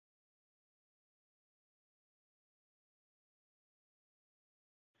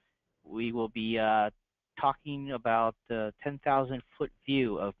we will be talking about the 10,000-foot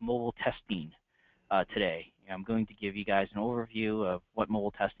view of mobile testing today. I'm going to give you guys an overview of what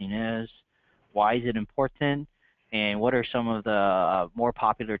mobile testing is, why is it important, and what are some of the more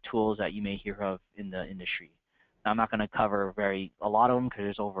popular tools that you may hear of in the industry. Now, I'm not going to cover a lot of them because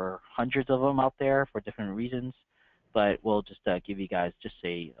there's over hundreds of them out there for different reasons, but we'll just give you guys just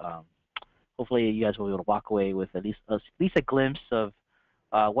hopefully you guys will be able to walk away with at least a glimpse of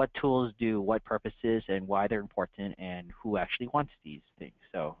what tools do what purposes and why they're important and who actually wants these things.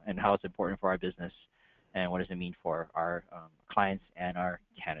 And how it's important for our business and what does it mean for our clients and our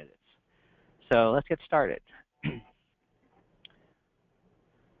candidates. So let's get started.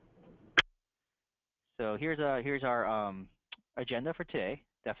 So here's our agenda for today.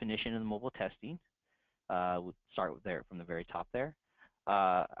 Definition of mobile testing. We'll start there from the very top there.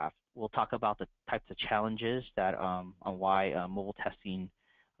 We'll talk about the types of challenges that on why mobile testing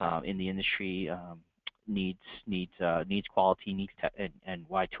in the industry needs quality, and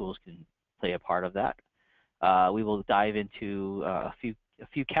why tools can play a part of that. We will dive into a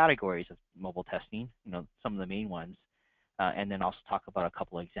few categories of mobile testing, some of the main ones, and then also talk about a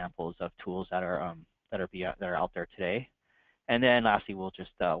couple of examples of tools that are out there today. And then lastly, we'll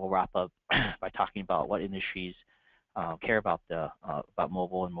wrap up by talking about what industries care about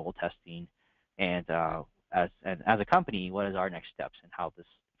mobile and mobile testing, and as a company, what is our next steps and how this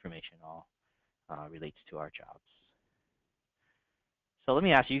information all relates to our jobs. So let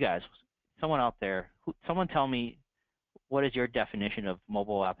me ask you guys, someone out there, someone tell me, what is your definition of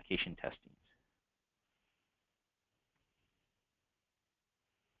mobile application testing?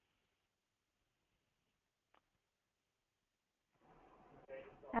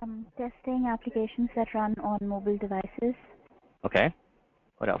 Testing applications that run on mobile devices. Okay.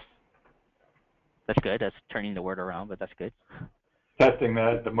 What else? That's good. That's turning the word around, but that's good. Testing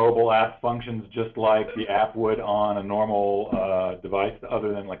that the mobile app functions just like the app would on a normal device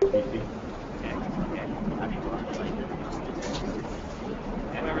other than like a PC. Okay. Actual devices.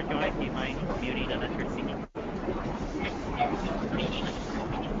 Whoever joined, do you mind muting unless you're speaking?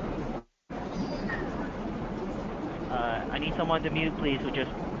 I need someone to mute, please, who just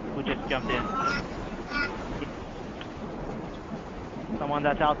jumped in. Someone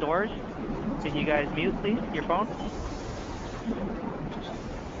that's outdoors, can you guys mute, please, your phone?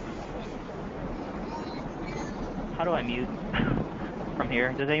 How do I mute from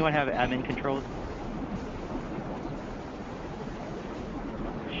here? Does anyone have admin controls?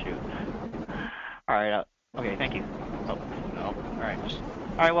 Shoot. All right. Okay. Thank you. Oh no. All right.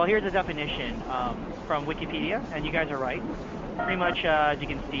 All right. Well, here's a definition from Wikipedia, and you guys are right. Pretty much, as you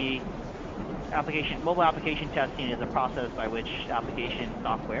can see, mobile application testing is a process by which application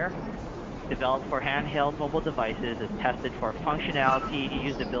software developed for handheld mobile devices is tested for functionality,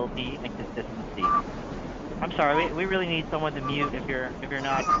 usability, and consistency. I'm sorry, we really need someone to mute if you're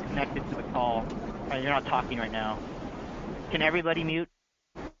not connected to the call, or you're not talking right now. Can everybody mute?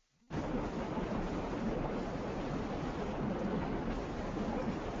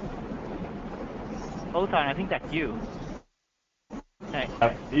 Otan, I think that's you. Hey.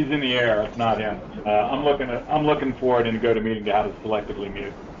 He's in the air. It's not him. I'm looking for it in GoToMeeting to how to selectively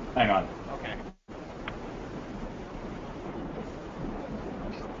mute. Hang on. Okay.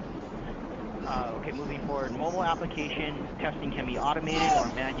 Okay, moving forward. Mobile application testing can be automated or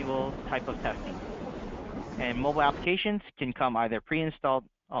manual type of testing. And mobile applications can come either pre-installed.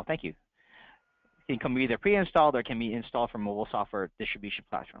 Oh, thank you. Can come either pre-installed or can be installed from mobile software distribution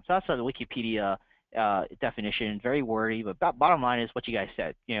platforms. So that's the Wikipedia definition. Very wordy, but bottom line is what you guys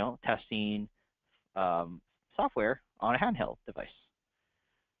said. Testing software on a handheld device.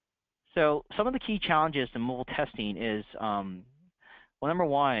 So some of the key challenges to mobile testing is, well, number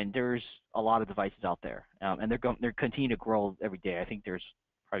one, there's a lot of devices out there, and they're continuing to grow every day. I think there's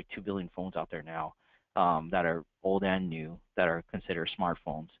probably 2 billion phones out there now that are old and new that are considered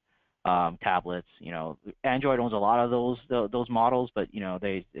smartphones, tablets. Android owns a lot of those models, but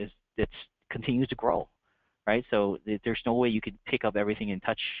it continues to grow, right? So there's no way you could pick up everything and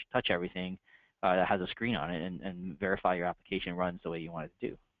touch everything that has a screen on it and verify your application runs the way you want it to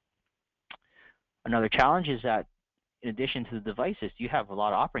do. Another challenge is that in addition to the devices, you have a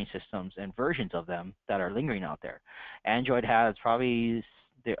lot of operating systems and versions of them that are lingering out there. Android has probably,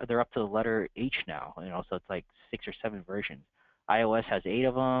 they're up to the letter H now, so it's like 6 or 7 versions. iOS has 8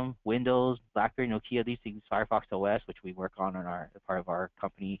 of them, Windows, BlackBerry, Nokia, these things, Firefox OS, which we work on part of our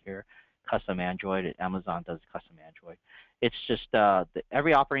company here, custom Android, Amazon does custom Android. It's just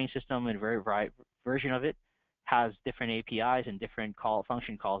every operating system and version of it has different APIs and different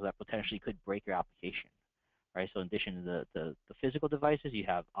function calls that potentially could break your application. right? So in addition to the physical devices, you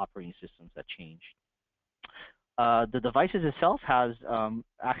have operating systems that change. The devices itself has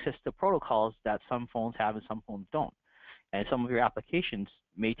access to protocols that some phones have and some phones don't. And some of your applications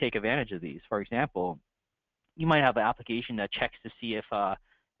may take advantage of these. For example, you might have an application that checks to see if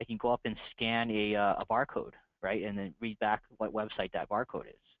it can go up and scan a barcode, right, and then read back what website that barcode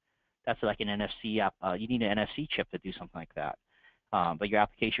is. That's like an NFC app. You need an NFC chip to do something like that. But your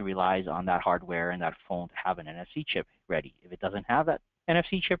application relies on that hardware and that phone to have an NFC chip ready. If it doesn't have that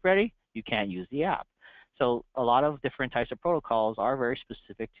NFC chip ready, you can't use the app. So a lot of different types of protocols are very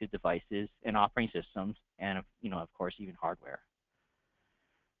specific to devices and operating systems, and of course, even hardware.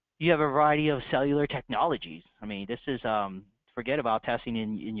 You have a variety of cellular technologies. I mean, this is forget about testing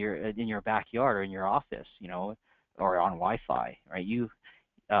in your backyard or in your office, or on Wi-Fi, right?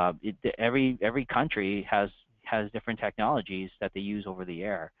 Every country has different technologies that they use over the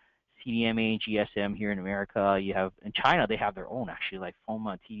air. CDMA, GSM here in America. You have in China, they have their own actually, like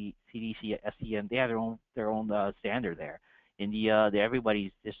FOMA, TDC, SEM. They have their own standard there. India,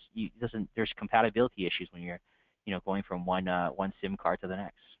 everybody's just there's compatibility issues when you're going from one SIM card to the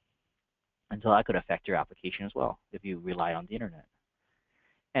next, and so that could affect your application as well if you rely on the internet.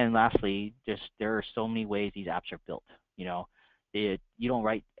 And lastly, there are so many ways these apps are built.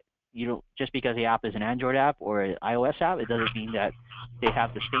 Just because the app is an Android app or an iOS app, it doesn't mean that they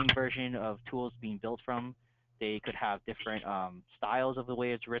have the same version of tools being built from. They could have different styles of the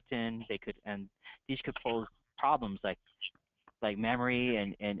way it's written. And these could pose problems like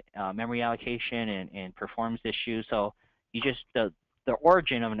memory and memory allocation and performance issues. So the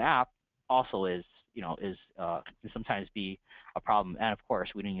origin of an app also is can sometimes be a problem. And of course,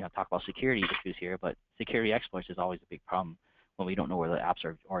 we didn't even talk about security issues here, but security exploits is always a big problem when we don't know where the apps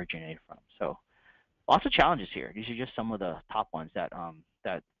are originated from. So lots of challenges here. These are just some of the top ones that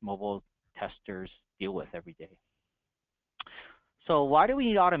mobile testers deal with every day. So why do we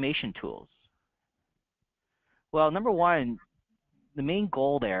need automation tools? Well, number one, the main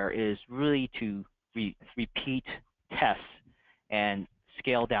goal there is really to repeat tests and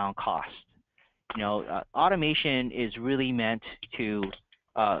scale down cost. Automation is really meant to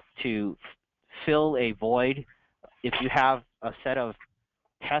fill a void. If you have a set of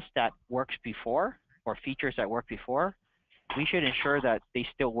tests that works before or features that work before, we should ensure that they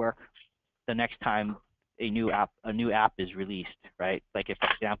still work the next time a new app is released, right? Like for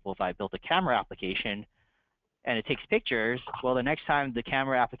example, if I built a camera application and it takes pictures, well, the next time the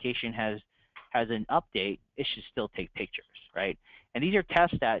camera application has an update, it should still take pictures, right? And these are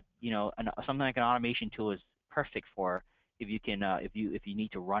tests that something like an automation tool is perfect for if you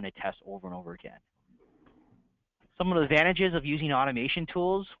need to run a test over and over again. Some of the advantages of using automation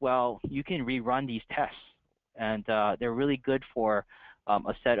tools, well, you can rerun these tests, and they're really good for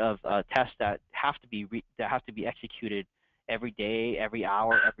a set of tests that have to be executed every day, every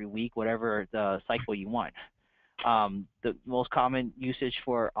hour, every week, whatever the cycle you want. The most common usage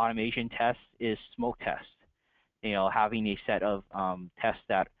for automation tests is smoke tests. Having a set of tests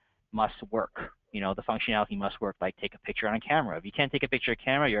that must work. The functionality must work, like take a picture on a camera. If you can't take a picture of a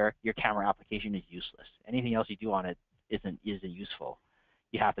camera, your camera application is useless. Anything else you do on it isn't useful.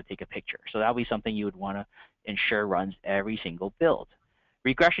 You have to take a picture. So that would be something you would want to ensure runs every single build.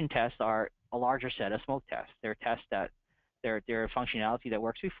 Regression tests are a larger set of smoke tests. They're tests that they're functionality that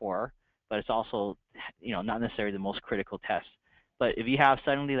works before, but it's also not necessarily the most critical test. But if you have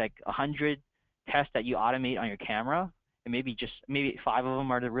suddenly like 100 tests that you automate on your camera, and maybe 5 of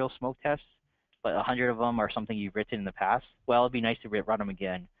them are the real smoke tests, but 100 of them are something you've written in the past, well, it'd be nice to run them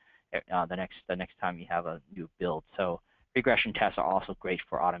again the next time you have a new build. So regression tests are also great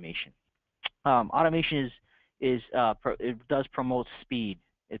for automation. Automation it does promote speed.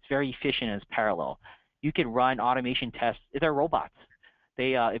 It's very efficient and it's parallel. You can run automation tests. They're robots.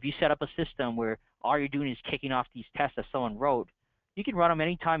 If you set up a system where all you're doing is kicking off these tests that someone wrote, you can run them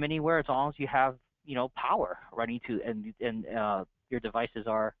anytime, anywhere, as long as you have power running to and your devices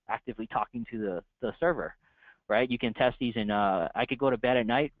are actively talking to the server, right? You can test these I could go to bed at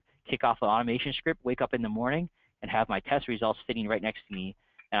night, kick off an automation script, wake up in the morning, and have my test results sitting right next to me,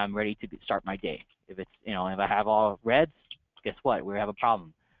 and I'm ready to start my day. If it's if I have all reds, guess what? We have a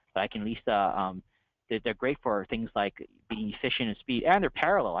problem. But I can at least they're great for things like being efficient and speed, and they're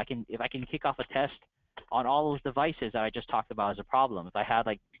parallel. If I can kick off a test on all those devices that I just talked about as a problem. If I had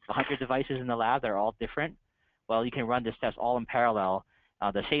like 100 devices in the lab that are all different, well, you can run this test all in parallel,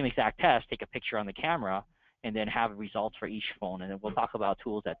 the same exact test, take a picture on the camera, and then have results for each phone. And then we'll talk about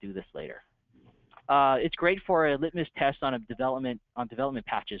tools that do this later. It's great for a litmus test on development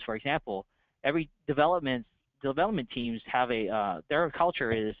patches. For example, every development teams have their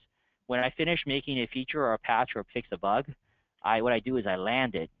culture is when I finish making a feature or a patch or fix a bug, what I do is I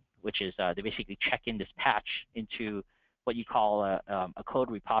land it, which is they basically check in this patch into what you call a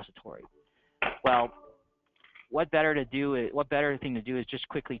code repository. Well, what better thing to do is just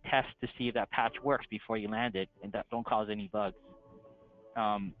quickly test to see if that patch works before you land it and that don't cause any bugs.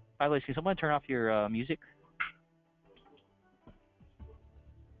 By the way, can someone turn off your music?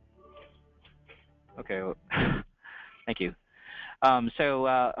 Okay, well, thank you.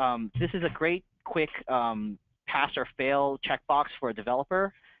 This is a great, quick pass or fail checkbox for a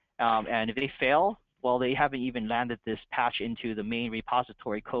developer. And if they fail, well, they haven't even landed this patch into the main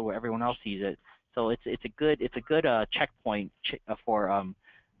repository code where everyone else sees it. So it's a good checkpoint for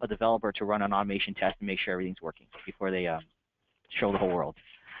a developer to run an automation test and make sure everything's working before they show the whole world.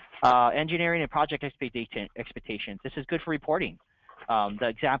 Engineering and project expectations. This is good for reporting. The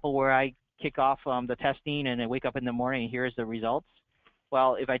example where I kick off the testing and then wake up in the morning and here's the results.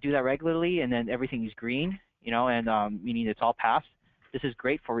 Well, if I do that regularly and then everything is green, and meaning it's all passed, this is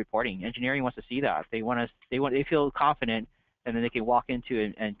great for reporting. Engineering wants to see that. They feel confident, and then they can walk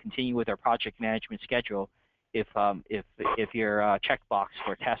into and continue with their project management schedule if your checkbox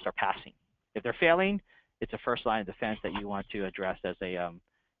for tests are passing. If they're failing, it's a first line of defense that you want to address as a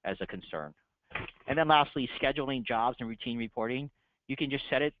concern. And then lastly, scheduling jobs and routine reporting. You can just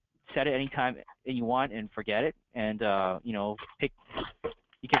set it anytime you want and forget it, and you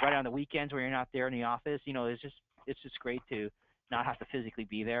can write it on the weekends where you're not there in the office. It's just great to not have to physically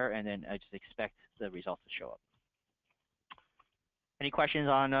be there, and then just expect the results to show up. Any questions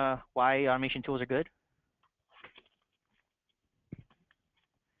on why automation tools are good?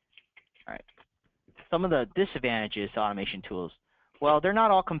 All right. Some of the disadvantages to automation tools. Well, they're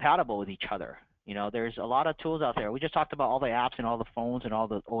not all compatible with each other. There's a lot of tools out there. We just talked about all the apps and all the phones and all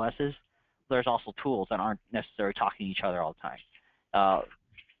the OSs. There's also tools that aren't necessarily talking to each other all the time.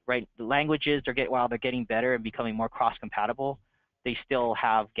 Right? The languages, while they're getting better and becoming more cross-compatible, they still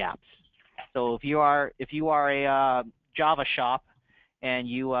have gaps. So if you are a Java shop and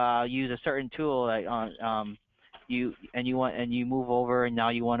you use a certain tool, you move over and now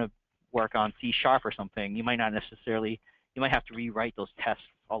you want to work on C# or something, you might have to rewrite those tests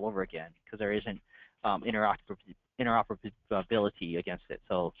all over again because there isn't interoperability against it.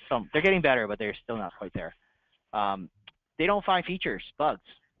 So they're getting better, but they're still not quite there. They don't find features, bugs.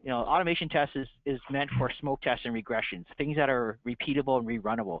 Automation tests is meant for smoke tests and regressions, things that are repeatable and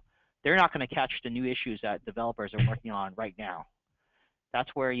rerunnable. They're not going to catch the new issues that developers are working on right now. That's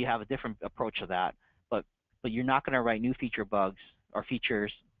where you have a different approach to that. But you're not going to write new feature bugs or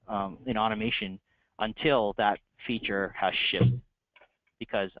features in automation until that feature has shipped,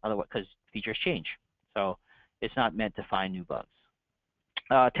 because features change. So it's not meant to find new bugs.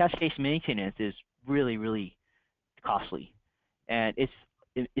 Test case maintenance is really, really costly, and it's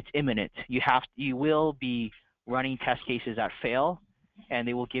imminent. You will be running test cases that fail, and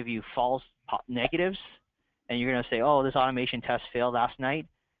they will give you false negatives, and you're going to say, oh, this automation test failed last night.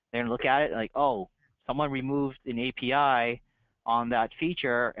 They're going to look at it like, oh, someone removed an API on that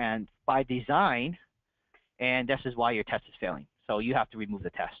feature and by design, and this is why your test is failing. So you have to remove the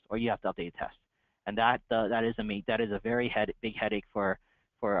test, or you have to update the test, and that is a very big headache for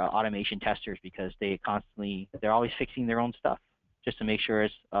automation testers, because they're always fixing their own stuff just to make sure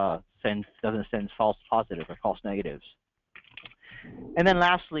it doesn't send false positives or false negatives. And then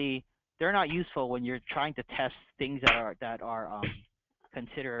lastly, they're not useful when you're trying to test things that are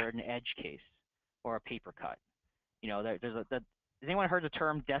considered an edge case or a paper cut. Has anyone heard the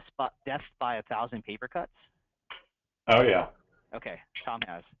term death by 1,000 paper cuts? Oh yeah. Okay, Tom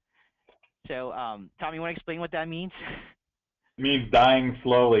has. So Tom, you want to explain what that means? It means dying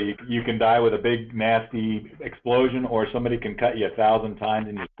slowly. You can die with a big nasty explosion, or somebody can cut you 1,000 times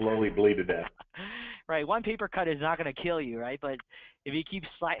and you slowly bleed to death. Right, one paper cut is not going to kill you, right? But if he keeps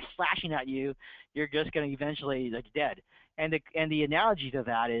slashing at you, you're just going to eventually dead. And the analogy to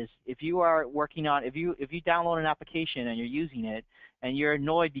that is, if you download an application and you're using it and you're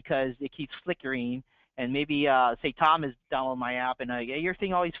annoyed because it keeps flickering, and maybe say Tom has downloaded my app and your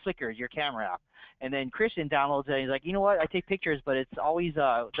thing always flickers, your camera app, and then Christian downloads it and he's like, you know what, I take pictures, but it's always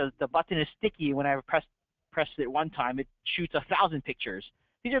the button is sticky. When I press it one time, it shoots 1,000 pictures.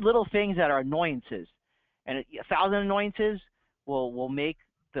 These are little things that are annoyances, and 1,000 annoyances will make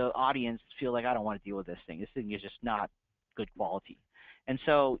the audience feel like, I don't want to deal with this thing. This thing is just not good quality. And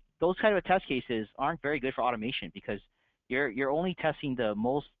so those kind of test cases aren't very good for automation, because you're only testing the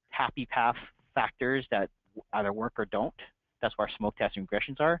most happy path factors that either work or don't. That's where smoke tests and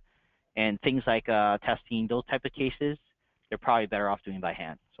regressions are. And things like testing those type of cases, they're probably better off doing by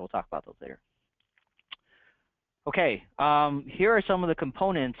hand. So we'll talk about those later. Okay, here are some of the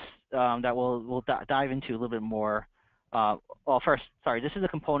components that we'll dive into a little bit more. Well, first, sorry, this is the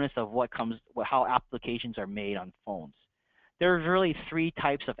components of how applications are made on phones. There's really three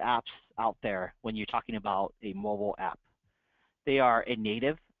types of apps out there when you're talking about a mobile app. They are a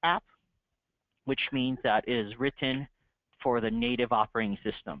native app, which means that it is written for the native operating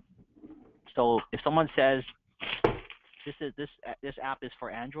system. So if someone says this app is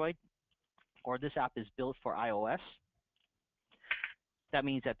for Android, or this app is built for iOS, that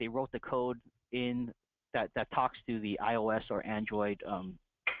means that they wrote the code in that talks to the iOS or Android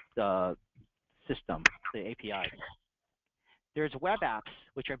the system, the API. There's web apps,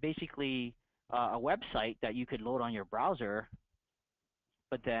 which are basically a website that you could load on your browser,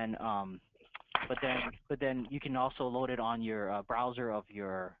 but then you can also load it on your browser of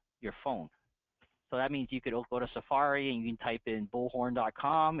your phone. So that means you could go to Safari and you can type in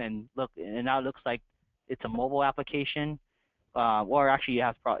bullhorn.com and look, and now it looks like it's a mobile application. Or actually,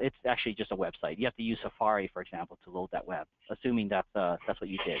 it's actually just a website. You have to use Safari, for example, to load that web, assuming that's what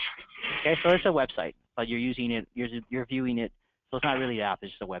you did. Okay, so it's a website, but you're using it, you're viewing it, so it's not really an app,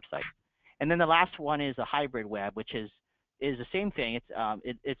 it's just a website. And then the last one is a hybrid web, which is the same thing.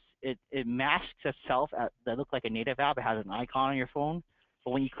 It masks itself that looks like a native app. It has an icon on your phone,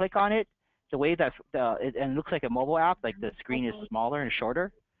 but when you click on it, the way that it looks like a mobile app, like the screen is smaller and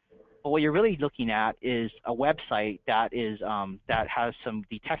shorter. But what you're really looking at is a website that has some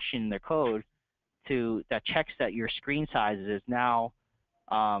detection in their code that checks that your screen size is now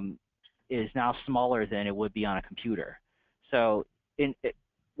smaller than it would be on a computer. So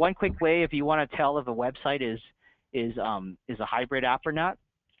one quick way, if you want to tell if a website is a hybrid app or not,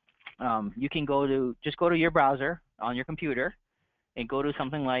 you can just go to your browser on your computer and go to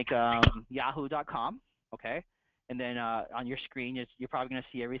something like yahoo.com, okay? And then on your screen, you're probably going to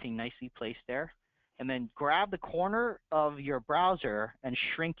see everything nicely placed there. And then grab the corner of your browser and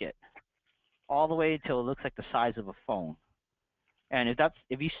shrink it all the way until it looks like the size of a phone. And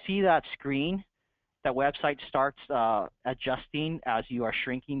if you see that screen, that website starts adjusting as you are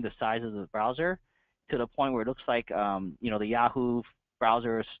shrinking the size of the browser to the point where it looks like the Yahoo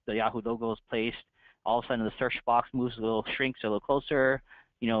browsers, the Yahoo logo is placed. All of a sudden, the search box moves shrinks a little closer.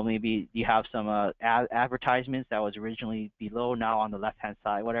 Maybe you have some advertisements that was originally below, now on the left-hand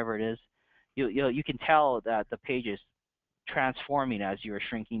side, whatever it is. You can tell that the page is transforming as you are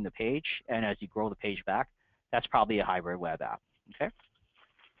shrinking the page and as you grow the page back. That's probably a hybrid web app, okay?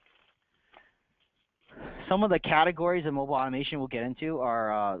 Some of the categories of mobile automation we'll get into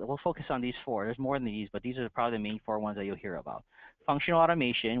are, we'll focus on these four. There's more than these, but these are probably the main four ones that you'll hear about. Functional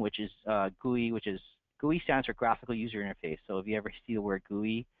automation, which is GUI, GUI stands for graphical user interface. So if you ever see the word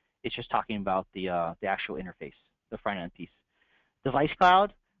GUI, it's just talking about the actual interface, the front end piece. Device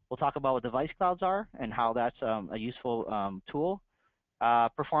cloud, we'll talk about what device clouds are and how that's a useful tool.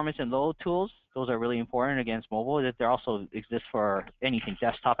 Performance and load tools, those are really important against mobile. They also exist for anything,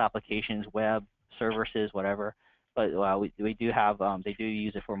 desktop applications, web, services, whatever. But we do have, they do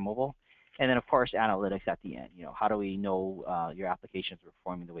use it for mobile. And then, of course, analytics at the end. How do we know your applications are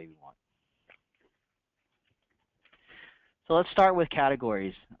performing the way we want? So let's start with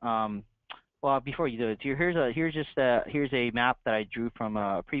categories. Well, before you do it, here's a map that I drew from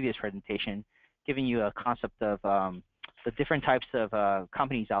a previous presentation, giving you a concept of the different types of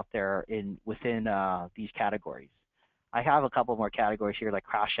companies out there within these categories. I have a couple more categories here, like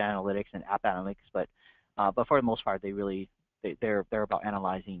crash analytics and app analytics, but for the most part, they're about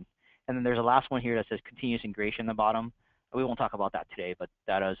analyzing. And then there's a last one here that says continuous integration at the bottom. We won't talk about that today, but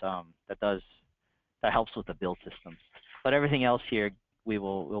that helps with the build systems. But everything else here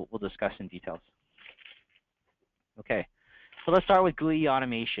we'll discuss in details. Okay, so let's start with GUI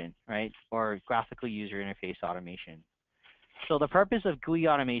automation, right, or graphical user interface automation. So the purpose of GUI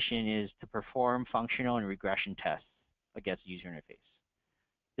automation is to perform functional and regression tests against user interface.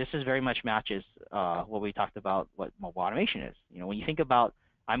 This is very much matches what we talked about, what mobile automation is. When you think about,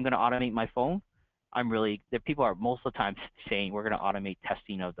 I'm going to automate my phone, people are most of the time saying we're going to automate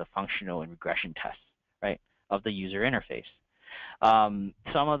testing of the functional and regression tests, right, of the user interface.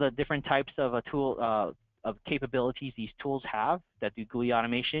 Some of the different types of of capabilities these tools have that do GUI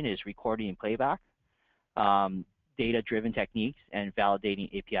automation is recording and playback, data-driven techniques, and validating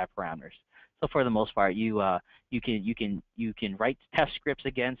API parameters. So for the most part, you can write test scripts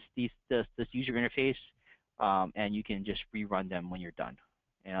against this user interface, and you can just rerun them when you're done.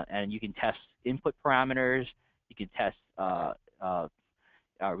 And you can test input parameters. You can test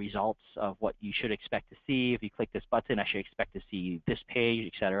results of what you should expect to see. If you click this button, I should expect to see this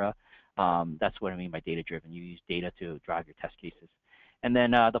page, etc. That's what I mean by data-driven. You use data to drive your test cases. And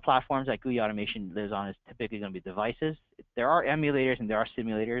then the platforms that GUI automation lives on is typically going to be devices. There are emulators and there are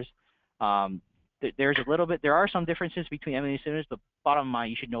simulators. There are some differences between emulators and simulators, but bottom line,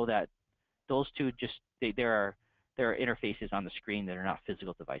 you should know that those two there are interfaces on the screen that are not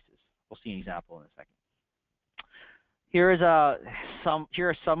physical devices. We'll see an example in a second. Here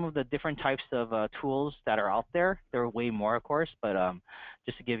are some of the different types of tools that are out there. There are way more, of course, but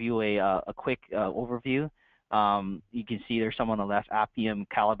just to give you a quick overview, you can see there's some on the left: Appium,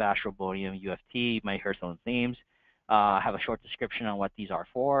 Calabash, Robodium, UFT. You might hear some of the names. I have a short description on what these are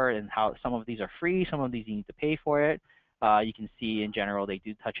for and how some of these are free, some of these you need to pay for it. You can see in general they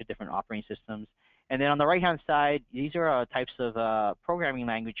do touch different operating systems. And then on the right-hand side, these are types of programming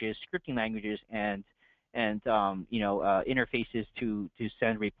languages, scripting languages, and interfaces to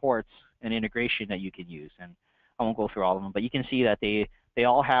send reports and integration that you can use. And I won't go through all of them, but you can see that they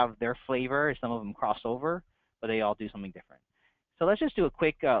all have their flavor. Some of them cross over, but they all do something different. So let's just do a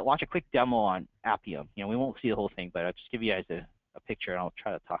quick launch a quick demo on Appium. We won't see the whole thing, but I'll just give you guys a picture, and I'll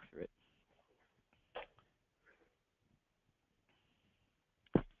try to talk through it.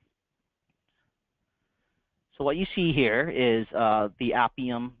 So what you see here is the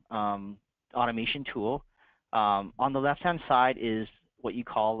Appium automation tool. On the left-hand side is what you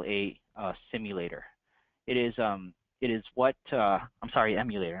call a simulator. It is what I'm sorry,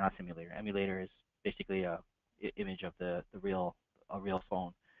 emulator, not simulator. Emulator is basically a image of a real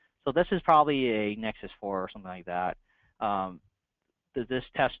phone. So this is probably a Nexus 4 or something like that. This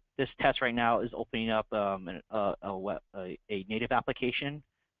test right now is opening up a native application.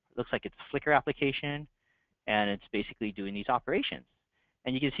 It looks like it's a Flickr application, and it's basically doing these operations.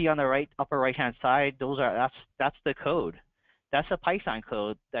 And you can see on the upper right-hand side, that's the code. That's a Python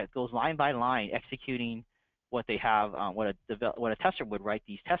code that goes line by line, executing what they have, what a tester would write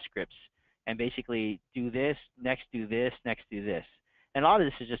these test scripts, and basically do this, next do this, next do this. And a lot of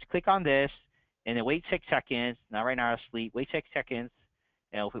this is just click on this, and then wait 6 seconds. Now right now I'm asleep. Wait 6 seconds,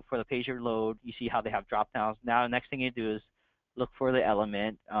 for the page to load. You see how they have drop downs. Now the next thing you do is look for the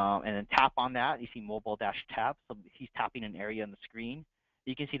element, and then tap on that. You see mobile-tap. So he's tapping an area on the screen.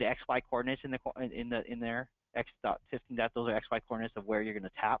 You can see the XY coordinates in there. X.15. Those are XY coordinates of where you're going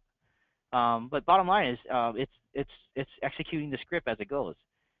to tap. But bottom line is, it's executing the script as it goes.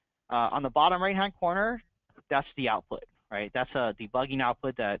 On the bottom right-hand corner, that's the output, right? That's a debugging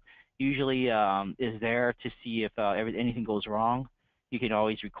output that usually is there to see if anything goes wrong. You can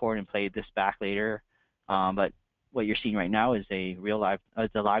always record and play this back later. But what you're seeing right now is a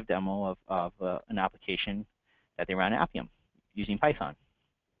live demo of an application that they ran in Appium using Python.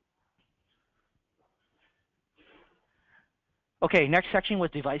 Okay, next section was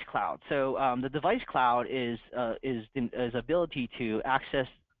device cloud. So the device cloud is ability to access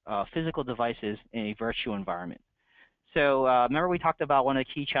physical devices in a virtual environment. So remember we talked about one of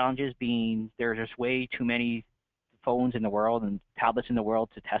the key challenges being there's just way too many phones in the world and tablets in the world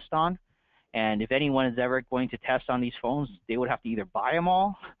to test on. And if anyone is ever going to test on these phones, they would have to either buy them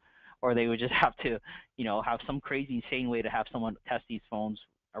all, or they would just have to, have some crazy, insane way to have someone test these phones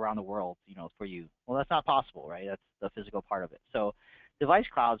around the world, for you. Well, that's not possible, right? That's the physical part of it. So device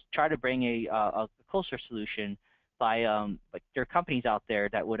clouds try to bring a closer solution by, like there are companies out there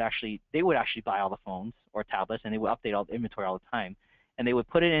that would actually buy all the phones or tablets, and they would update all the inventory all the time. And they would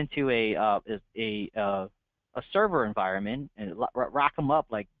put it into a server environment and rack them up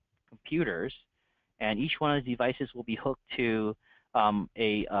like computers, and each one of these devices will be hooked to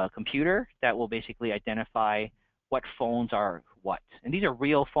a computer that will basically identify what phones are what. And these are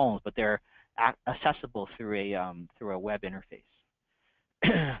real phones, but they're accessible through a web interface.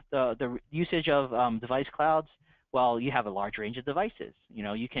 The usage of device clouds, well, you have a large range of devices.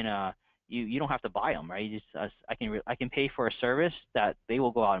 You can you don't have to buy them, right? I can pay for a service that they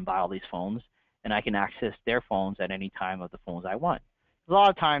will go out and buy all these phones, and I can access their phones at any time of the phones I want. A lot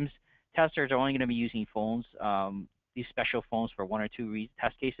of times, testers are only going to be using phones, these special phones, for 1 or 2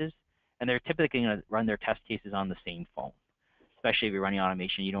 test cases, and they're typically going to run their test cases on the same phone. Especially if you're running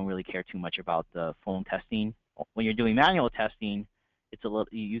automation, you don't really care too much about the phone testing. When you're doing manual testing,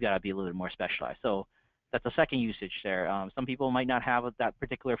 you got to be a little bit more specialized. So that's a second usage there. Some people might not have that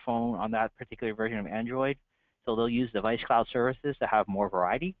particular phone on that particular version of Android, so they'll use device cloud services to have more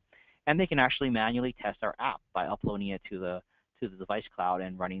variety, and they can actually manually test our app by uploading it to the device cloud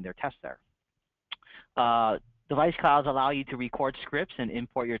and running their tests there. Device clouds allow you to record scripts and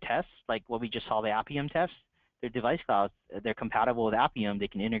import your tests, like what we just saw the Appium test. Their device clouds, they're compatible with Appium. They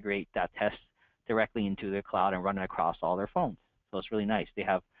can integrate that test directly into their cloud and run it across all their phones. So it's really nice. They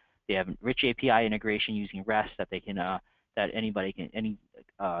have rich API integration using REST that they can that any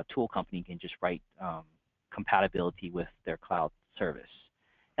tool company can just write compatibility with their cloud service.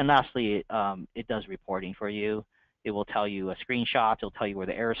 And lastly, it does reporting for you. It will tell you a screenshot. It'll tell you where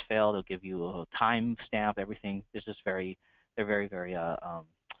the errors failed. It'll give you a time stamp, everything. This is they're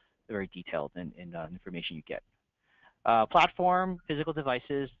very detailed in information you get. Platform, physical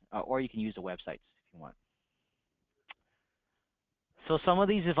devices, or you can use the websites if you want. So some of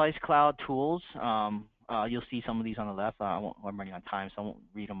these device cloud tools, you'll see some of these on the left. I'm running on time, so I won't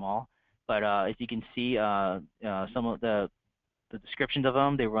read them all. But as you can see, some of the descriptions of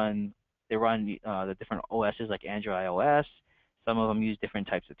them, they run the different OSs like Android, iOS. Some of them use different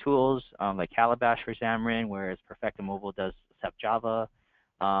types of tools, like Calabash for Xamarin, whereas Perfecta Mobile does accept Java.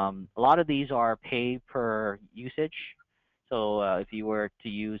 A lot of these are pay per usage. So if you were to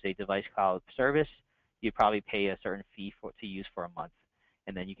use a device cloud service, you'd probably pay a certain fee to use for a month,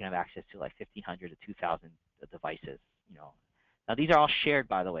 and then you can have access to like 1,500 to 2,000 devices. Now these are all shared,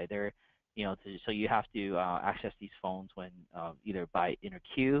 by the way. They're so you have to access these phones when either by in a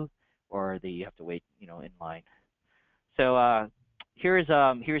queue or you have to wait in line. So here's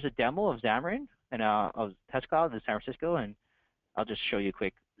a demo of Xamarin and of Test Cloud in San Francisco, and I'll just show you a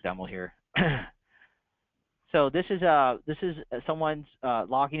quick demo here. So this is someone's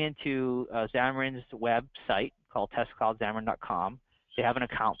logging into Xamarin's website called testcloudxamarin.com. They have an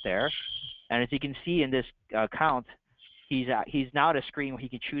account there, and as you can see in this account, he's now at a screen where he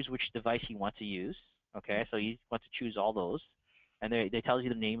can choose which device he wants to use. Okay, so he wants to choose all those, and they tells you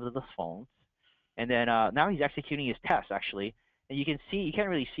the names of the phones, and then now he's executing his test actually, and you can see, you can't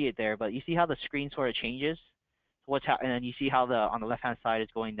really see it there, but you see how the screen sort of changes. So and then you see how on the left hand side is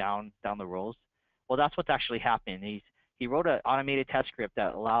going down the rows. Well, that's what's actually happened. He wrote an automated test script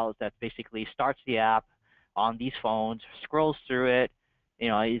that basically starts the app on these phones, scrolls through it.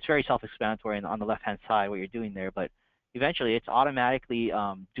 It's very self-explanatory on the left-hand side what you're doing there, but eventually it's automatically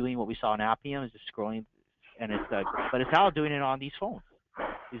doing what we saw in Appium, is just scrolling, and but it's now doing it on these phones.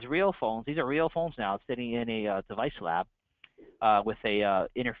 These real phones. These are real phones now. It's sitting in a device lab with a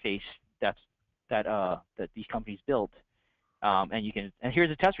interface that these companies built, and here's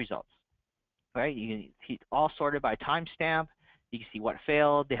the test results. Right, all sorted by timestamp. You can see what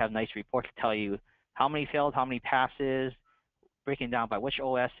failed. They have nice reports to tell you how many failed, how many passes, breaking down by which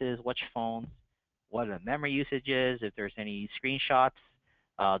OSs, which phones, what the memory usage is. If there's any screenshots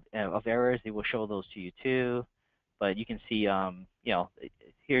of errors, they will show those to you too. But you can see,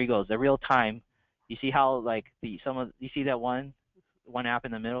 here he goes, the real time. You see how you see that one app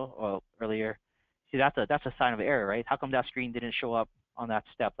in the middle or earlier. See, that's a sign of error, right? How come that screen didn't show up on that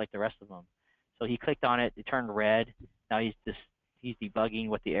step like the rest of them? So he clicked on it, it turned red. Now he's debugging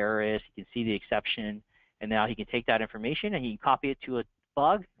what the error is. He can see the exception, and now he can take that information and he can copy it to a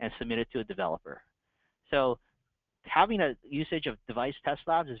bug and submit it to a developer. So having a usage of device test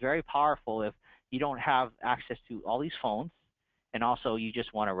labs is very powerful if you don't have access to all these phones, and also you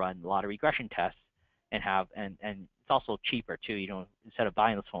just want to run a lot of regression tests and it's also cheaper too. Instead of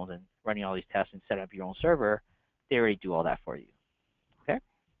buying those phones and running all these tests and setting up your own server, they already do all that for you. Okay.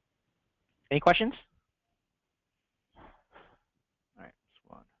 Any questions? All right, let's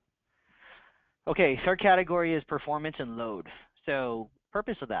move on. Okay, third category is performance and load. So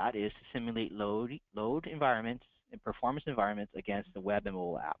purpose of that is to simulate load environments and performance environments against the web and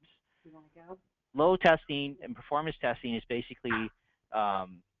mobile apps. You want to go? Load testing and performance testing is basically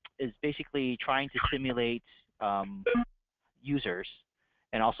trying to simulate users,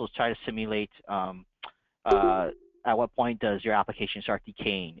 and also try to simulate at what point does your application start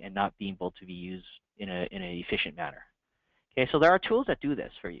decaying and not being able to be used in an efficient manner. Okay, so there are tools that do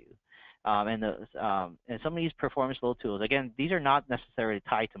this for you, and some of these performance load tools, again, these are not necessarily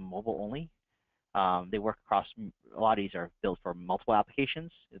tied to mobile only. They work across, a lot of these are built for multiple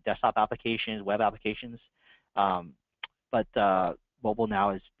applications, desktop applications, web applications, but mobile now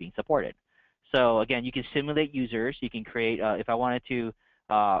is being supported. So again, you can simulate users. You can create, if I wanted to,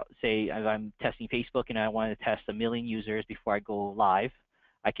 say if I'm testing Facebook and I wanted to test 1 million users before I go live,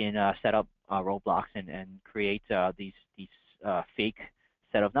 I can set up roadblocks and create these fake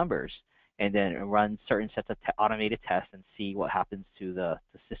set of numbers, and then run certain sets of automated tests and see what happens to the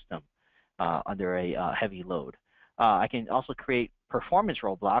system under a heavy load. I can also create performance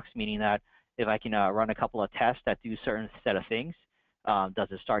roadblocks, meaning that if I can run a couple of tests that do certain set of things, does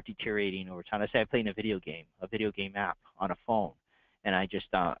it start deteriorating over time? Let's say I'm playing a video game app on a phone, and I just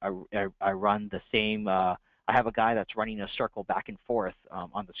I run the same. I have a guy that's running a circle back and forth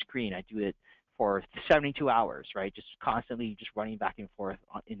on the screen. I do it for 72 hours, right? Just constantly just running back and forth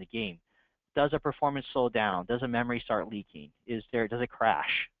in the game. Does a performance slow down? Does a memory start leaking? Does it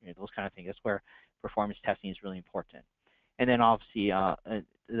crash? Those kind of things. That's where performance testing is really important. And then obviously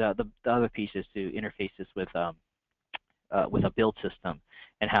the other piece is to interface this with with a build system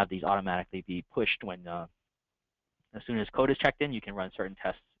and have these automatically be pushed when as soon as code is checked in, you can run certain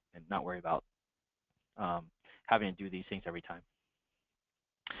tests and not worry about having to do these things every time.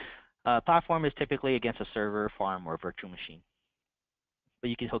 Platform is typically against a server, farm, or virtual machine, but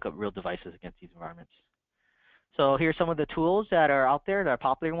you can hook up real devices against these environments. So here's some of the tools that are out there that are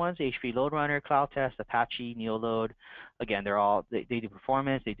popular ones: HP Load Runner, Cloud Test, Apache, NeoLoad. Again, they do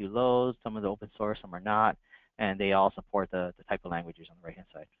performance, they do loads. Some of the open source, some are not, and they all support the type of languages on the right hand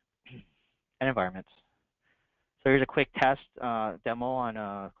side and environments. So here's a quick test demo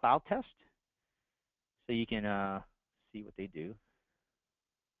on Cloud Test, so you can see what they do.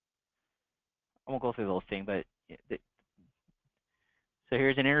 I won't go through the whole thing, but so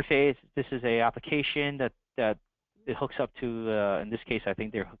here's an interface. This is a application that it hooks up to. In this case, I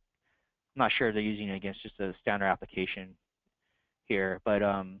think I'm not sure they're using it against just a standard application here, but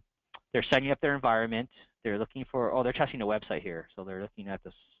they're setting up their environment. They're looking for they're testing a website here, so they're looking at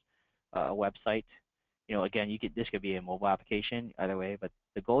this website. Again, this could be a mobile application either way, but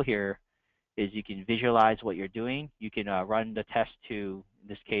the goal here is you can visualize what you're doing. You can run the test to, in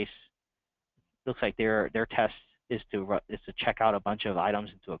this case, looks like their test is to check out a bunch of items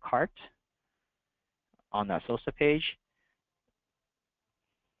into a cart on that SOSA page.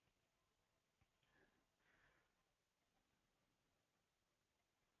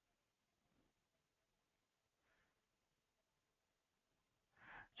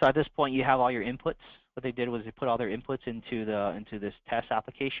 So at this point, you have all your inputs. What they did was they put all their inputs into this test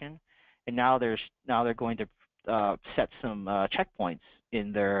application, and now they're going to set some checkpoints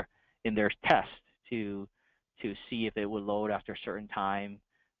in their test to see if it would load after a certain time.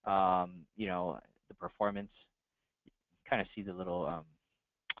 The performance. Kind of see the little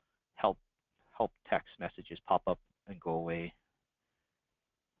help text messages pop up and go away.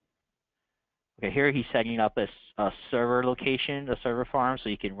 Okay, here he's setting up a server location, a server farm, so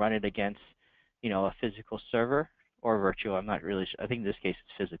you can run it against, a physical server or virtual. I'm not really sure. I think in this case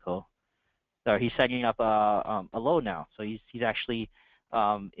it's physical. So he's setting up a load now. So he's actually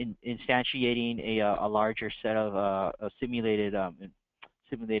instantiating a larger set of simulated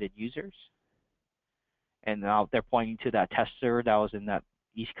users, and now they're pointing to that test server that was in that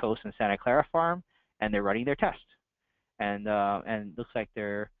East Coast and Santa Clara farm, and they're running their test. And looks like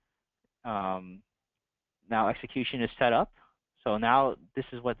they're now execution is set up. So now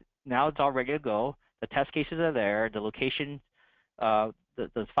now it's all ready to go. The test cases are there. The location,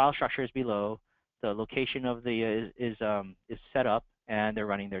 the file structure is below. The location of the is set up, and they're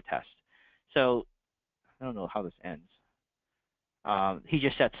running their test. So I don't know how this ends. He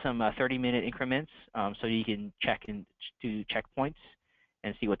just set some 30-minute increments, so you can check and do checkpoints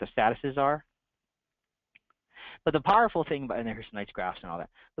and see what the statuses are. But the powerful thing, and there's nice graphs and all that.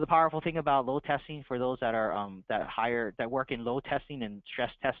 But the powerful thing about load testing for those that are that work in load testing and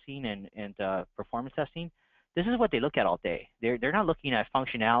stress testing and performance testing, this is what they look at all day. They're not looking at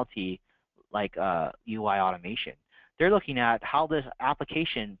functionality like UI automation. They're looking at how this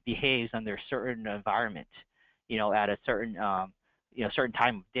application behaves under a certain environment. At a certain certain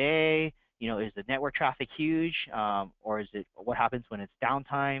time of day. Is the network traffic huge, or is it what happens when it's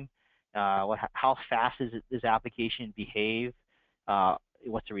downtime? How fast does this application behave?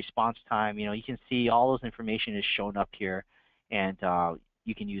 What's the response time? You can see all those information is shown up here, and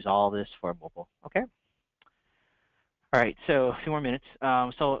you can use all this for mobile. Okay. All right. So a few more minutes.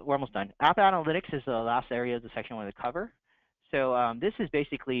 So we're almost done. App analytics is the last area of the section I want to cover. So this is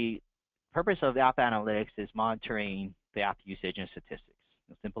basically the purpose of app analytics is monitoring the app usage and statistics.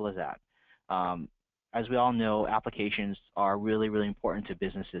 As simple as that. As we all know, applications are really, really important to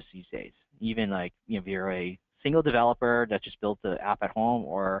businesses these days. Even like, if you're a single developer that just built the app at home,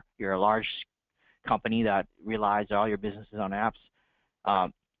 or you're a large company that relies all your businesses on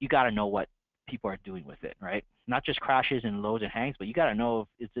apps, you got to know what people are doing with it, right? Not just crashes and loads and hangs, but you got to know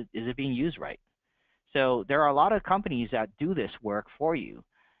if is it being used right. So there are a lot of companies that do this work for you,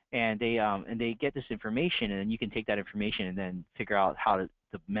 and they get this information, and then you can take that information and then figure out how to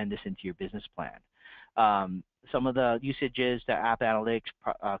amend this into your business plan. Some of the usages that app analytics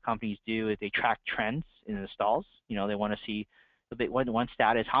companies do is they track trends in installs. They want to see one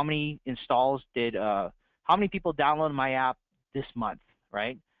stat is how many installs how many people downloaded my app this month,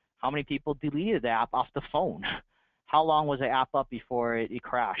 right? How many people deleted the app off the phone? How long was the app up before it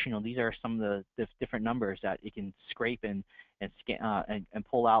crashed? These are some of the different numbers that it can scrape and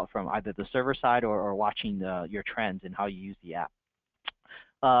pull out from either the server side or watching your trends and how you use the app.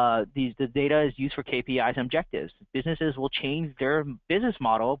 The data is used for KPIs and objectives. Businesses will change their business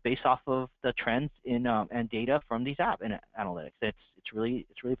model based off of the trends in and data from these app analytics. It's really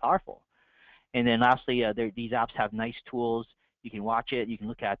powerful. And then lastly, these apps have nice tools. You can watch it. You can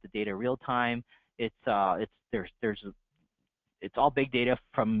look at the data real time. It's all big data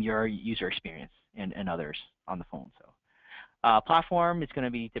from your user experience and others on the phone. So platform is going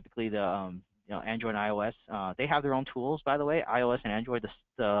to be typically the Android and iOS. They have their own tools, by the way. iOS and Android,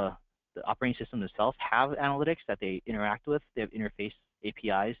 the operating system themselves have analytics that they interact with. They have interface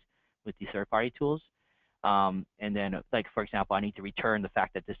APIs with these third-party tools. And then, like for example, I need to return the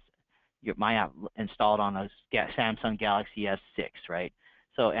fact that my app installed on a Samsung Galaxy S6, right?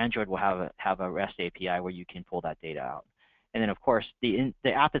 So Android will have a REST API where you can pull that data out. And then, of course, the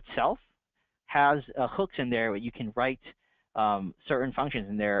app itself has hooks in there where you can write certain functions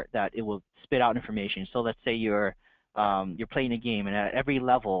in there that it will spit out information. So let's say you're playing a game, and at every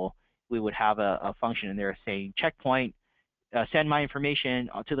level we would have a function in there saying checkpoint, send my information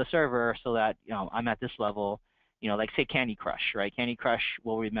to the server so that I'm at this level. Like say Candy Crush, right? Candy Crush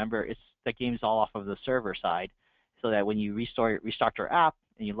will remember the game's all off of the server side, so that when you restart your app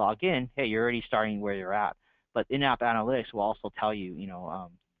and you log in, hey, you're already starting where you're at. But in-app analytics will also tell you,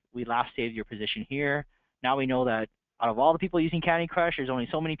 we last saved your position here. Now we know that out of all the people using Candy Crush, there's only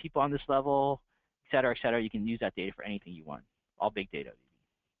so many people on this level, et cetera, et cetera. You can use that data for anything you want. All big data.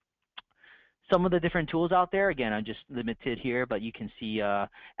 Some of the different tools out there, again, I'm just limited here, but you can see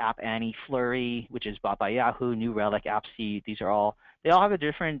App Annie, Flurry, which is bought by Yahoo, New Relic, AppSeed. They all have a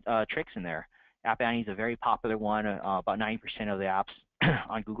different tricks in there. App Annie is a very popular one. About 90% of the apps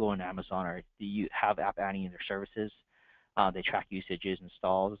on Google and Amazon have App Annie in their services. They track usages,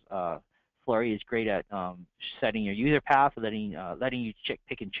 installs. Flurry is great at setting your user path, letting you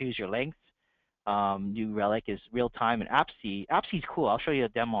pick and choose your length. New Relic is real time, and AppSeed. AppSeed is cool. I'll show you a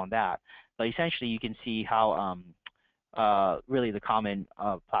demo on that. But essentially, you can see how really the common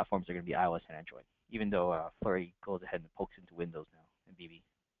platforms are going to be iOS and Android, even though Flurry goes ahead and pokes into Windows now and BB.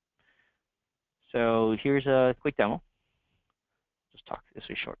 So here's a quick demo. Just talk. This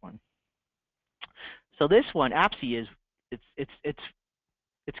is a short one. So this one, AppSeed,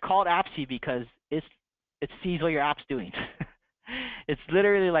 it's called AppSeed because it sees what your app's doing. It's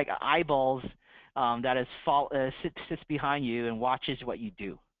literally like eyeballs that sits behind you and watches what you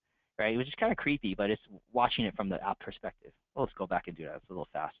do. Right, which is kind of creepy, but it's watching it from the app perspective. Well, let's go back and do that. It's a little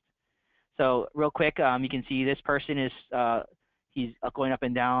fast. So real quick, you can see this person is he's going up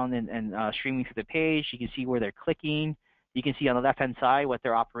and down and streaming through the page. You can see where they're clicking. You can see on the left-hand side what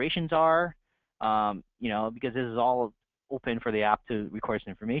their operations are. Because this is all open for the app to record some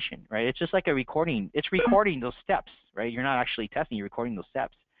information. Right, it's just like a recording. It's recording those steps. Right, you're not actually testing. You're recording those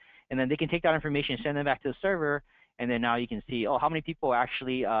steps, and then they can take that information and send them back to the server. And then now you can see, how many people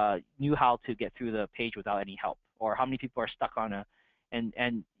actually knew how to get through the page without any help, or how many people are stuck on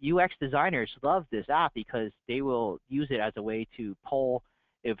and UX designers love this app because they will use it as a way to poll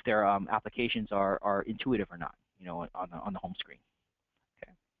if their applications are intuitive or not, on the home screen.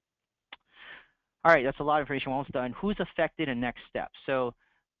 Okay. All right, that's a lot of information. We're almost done. Who's affected and next steps? So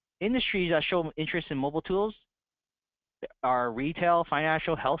industries that show interest in mobile tools are retail,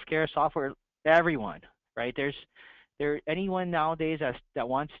 financial, healthcare, software, everyone. Right? Anyone nowadays that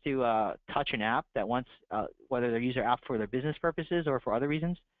wants to touch an app, that wants whether they use their app for their business purposes or for other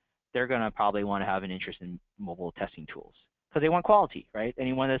reasons, they're going to probably want to have an interest in mobile testing tools because they want quality, right?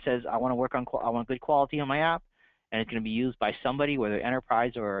 Anyone that says I want good quality on my app, and it's going to be used by somebody, whether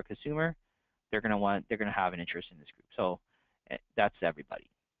enterprise or a consumer, they're going to have an interest in this group. So that's everybody.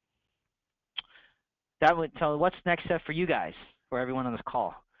 So what's next step for you guys, for everyone on this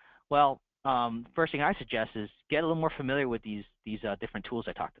call? Well, first thing I suggest is get a little more familiar with these different tools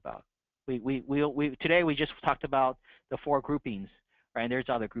I talked about. Today we just talked about the 4 groupings, right? And there's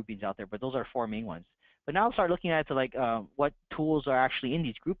other groupings out there, but those are 4 main ones. But now start looking at what tools are actually in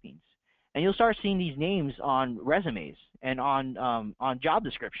these groupings, and you'll start seeing these names on resumes and on job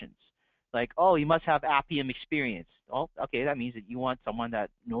descriptions. Like, oh, you must have Appium experience. Oh, okay, that means that you want someone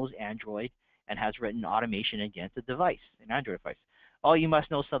that knows Android and has written automation against a device, an Android device. Oh, you must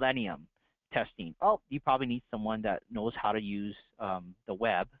know Selenium testing. Oh, you probably need someone that knows how to use the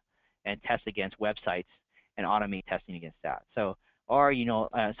web and test against websites and automate testing against that. So,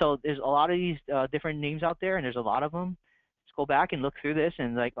 so there's a lot of these different names out there, and there's a lot of them. Let's go back and look through this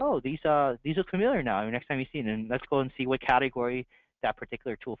and these look familiar now. Next time you see them, and let's go and see what category that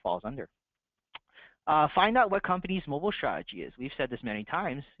particular tool falls under. Find out what company's mobile strategy is. We've said this many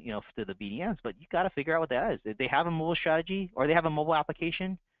times, to the BDMs, but you got to figure out what that is. If they have a mobile strategy, or they have a mobile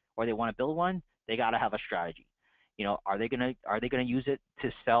application, or they want to build one, they got to have a strategy. Are they gonna use it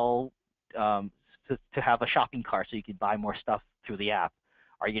to sell, to have a shopping cart so you can buy more stuff through the app?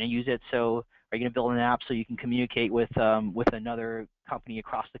 Are you gonna use it are you gonna build an app so you can communicate with another company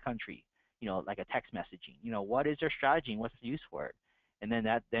across the country? like a text messaging. What is their strategy and what's the use for it? And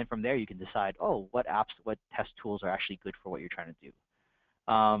then from there you can decide, oh, what test tools are actually good for what you're trying to do.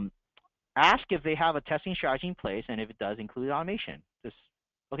 Ask if they have a testing strategy in place, and if it does include automation.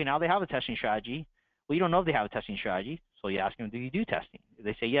 Okay, now they have a testing strategy. Well, you don't know if they have a testing strategy, so you ask them, do you do testing? If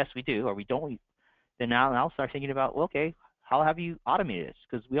they say yes, we do, or we don't, then now start thinking about, well, okay, how have you automated this?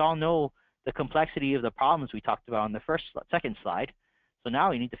 Because we all know the complexity of the problems we talked about on the second slide. So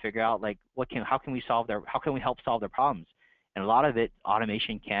now you need to figure out, like, how can we help solve their problems? And a lot of it,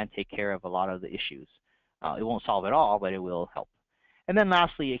 automation can take care of a lot of the issues. It won't solve it all, but it will help. And then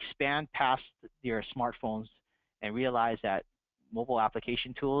lastly, expand past your smartphones and realize that mobile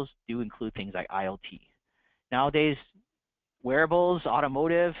application tools do include things like IoT. Nowadays, wearables,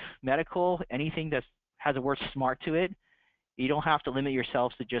 automotive, medical, anything that has the word smart to it, you don't have to limit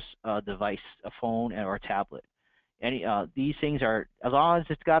yourselves to just a device, a phone or a tablet. These things are, as long as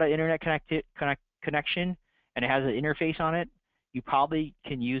it's got an internet connection and it has an interface on it, you probably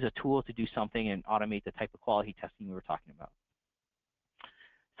can use a tool to do something and automate the type of quality testing we were talking about.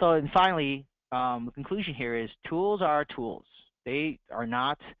 So, and finally, the conclusion here is tools are tools. They are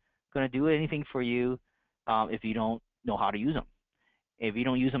not going to do anything for you if you don't know how to use them. If you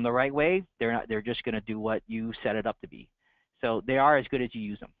don't use them the right way, they're just going to do what you set it up to be. So they are as good as you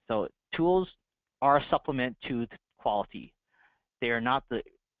use them. So tools are a supplement to quality. They are not the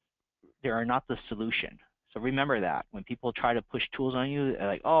solution. So remember that when people try to push tools on you, they're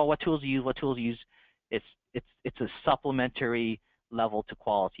like, oh, what tools do you use? What tools do you use? It's a supplementary level to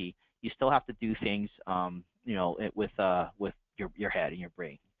quality. You still have to do things, with your head and your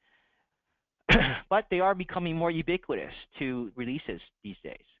brain. But they are becoming more ubiquitous to releases these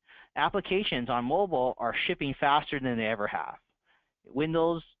days. Applications on mobile are shipping faster than they ever have.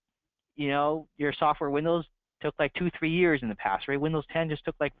 Windows, your software Windows took like 2-3 years in the past, right? Windows 10 just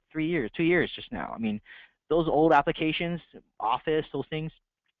took like 3 years, 2 years just now. I mean, those old applications, Office, those things,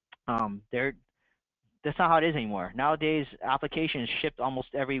 that's not how it is anymore. Nowadays, applications shipped almost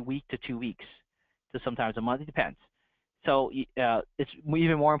every week to 2 weeks, to sometimes a month. It depends. So it's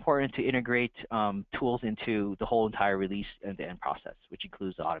even more important to integrate tools into the whole entire release and the end process, which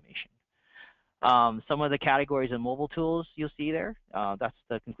includes the automation. Some of the categories of mobile tools you'll see there. That's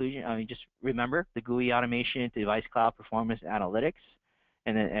the conclusion. I mean, just remember the GUI automation, device cloud performance analytics,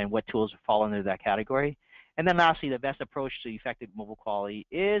 and what tools fall under that category. And then lastly, the best approach to effective mobile quality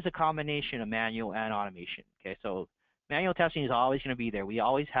is a combination of manual and automation. Okay, so manual testing is always going to be there. We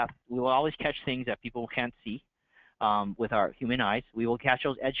will always catch things that people can't see with our human eyes. We will catch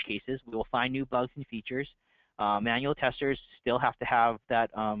those edge cases. We will find new bugs and features. Manual testers still have to have that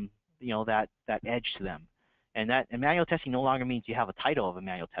that edge to them. And manual testing no longer means you have a title of a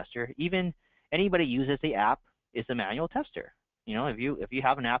manual tester. Even anybody who uses the app is a manual tester. If you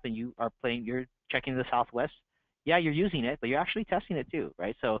have an app and you're checking the Southwest, yeah, you're using it, but you're actually testing it too,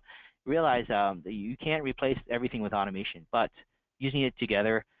 right? So realize that you can't replace everything with automation, but using it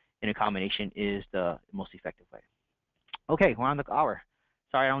together in a combination is the most effective way. Okay, we're on the hour.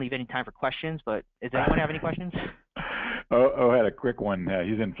 Sorry, I don't leave any time for questions, but does anyone have any questions? I had a quick one.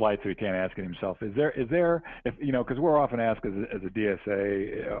 He's in flight, so he can't ask it himself. Is there, because we're often asked as a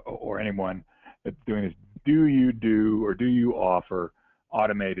DSA or anyone that's doing this, do you offer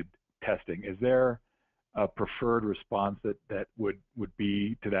automated testing? Is there a preferred response that would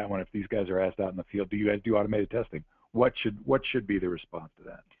be to that one if these guys are asked out in the field? Do you guys do automated testing? What should be the response to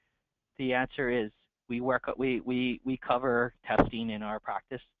that? The answer is we cover testing in our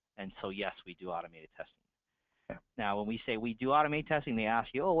practice, and so yes, we do automated testing. Yeah. Now, when we say we do automated testing, they ask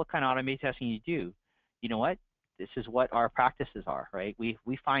you, oh, what kind of automated testing you do? You know what? This is what our practices are, right? We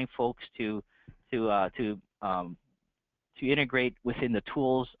find folks to integrate within the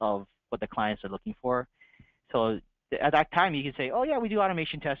tools of what the clients are looking for. So at that time, you can say, oh, yeah, we do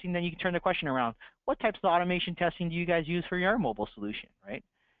automation testing. Then you can turn the question around. What types of automation testing do you guys use for your mobile solution, right?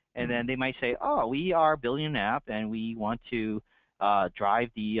 And then they might say, oh, we are building an app, and we want to drive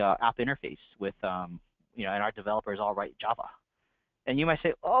the app interface with, and our developers all write Java. And you might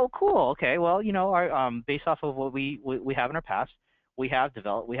say, oh, cool, okay, well, our, based off of what we have in our past, we have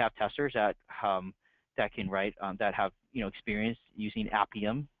testers that can write, that have experience using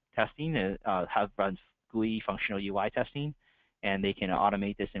Appium testing, have run GUI functional UI testing, and they can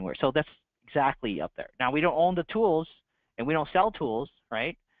automate this and work. So that's exactly up there. Now, we don't own the tools, and we don't sell tools,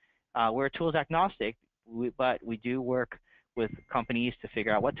 right? We're tools agnostic, but we do work with companies to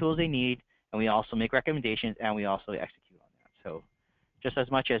figure out what tools they need, and we also make recommendations, and we also execute on that. So just as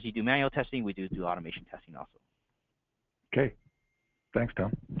much as you do manual testing, we do automation testing also. Okay. Thanks,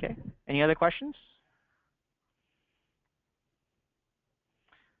 Tom. Okay. Any other questions?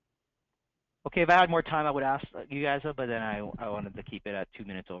 Okay, if I had more time, I would ask you guys, but then I wanted to keep it at 2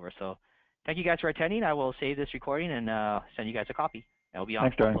 minutes over. So thank you guys for attending. I will save this recording and send you guys a copy. It will be on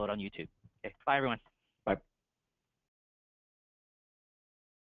Thanks, Tony. upload on YouTube. Okay, bye everyone. Bye.